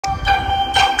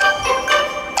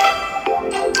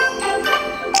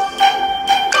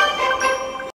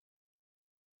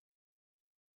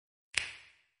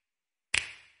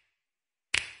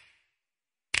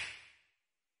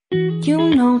You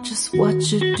know just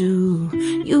what you do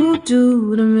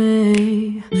to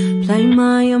me. Play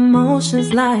my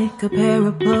emotions like a pair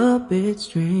of puppet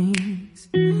strings.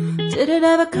 Did it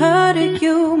ever occur to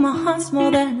you my heart's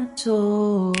more than a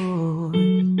toy?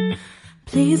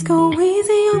 Please go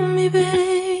easy on me,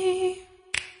 babe.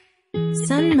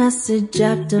 Send message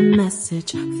after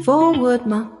message, forward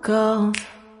my calls.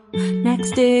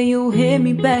 Next day you hit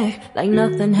me back like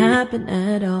nothing happened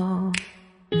at all.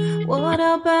 What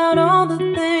about all the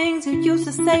things you used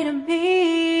to say to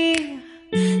me?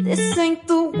 This ain't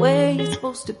the way it's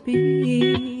supposed to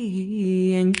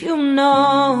be. And you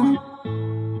know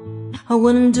I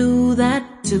wouldn't do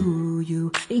that to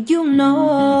you. You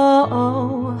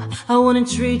know I wouldn't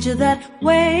treat you that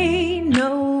way,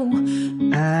 no.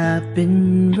 I've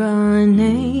been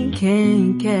running,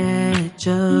 can't catch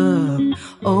up.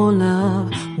 Oh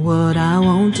love, what I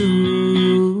won't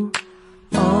do.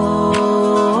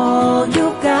 Oh,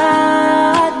 you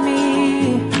got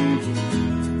me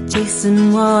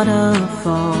chasing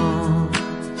waterfalls.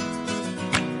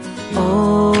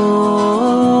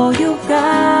 Oh, you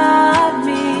got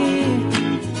me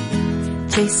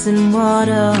chasing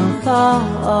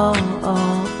waterfalls.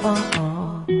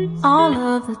 All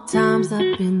of the times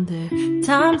I've been there,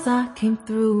 times I came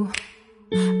through,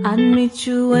 I'd meet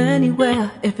you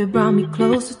anywhere if it brought me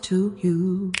closer to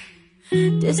you.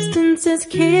 Distance is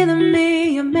killing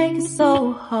me, you make it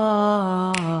so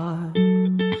hard.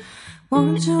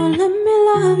 Won't you let me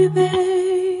love you,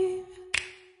 babe?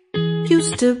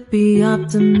 Used to be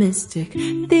optimistic,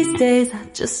 these days I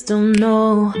just don't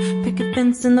know. Pick a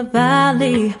fence in the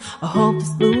valley, I hope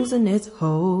it's losing its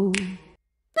hold.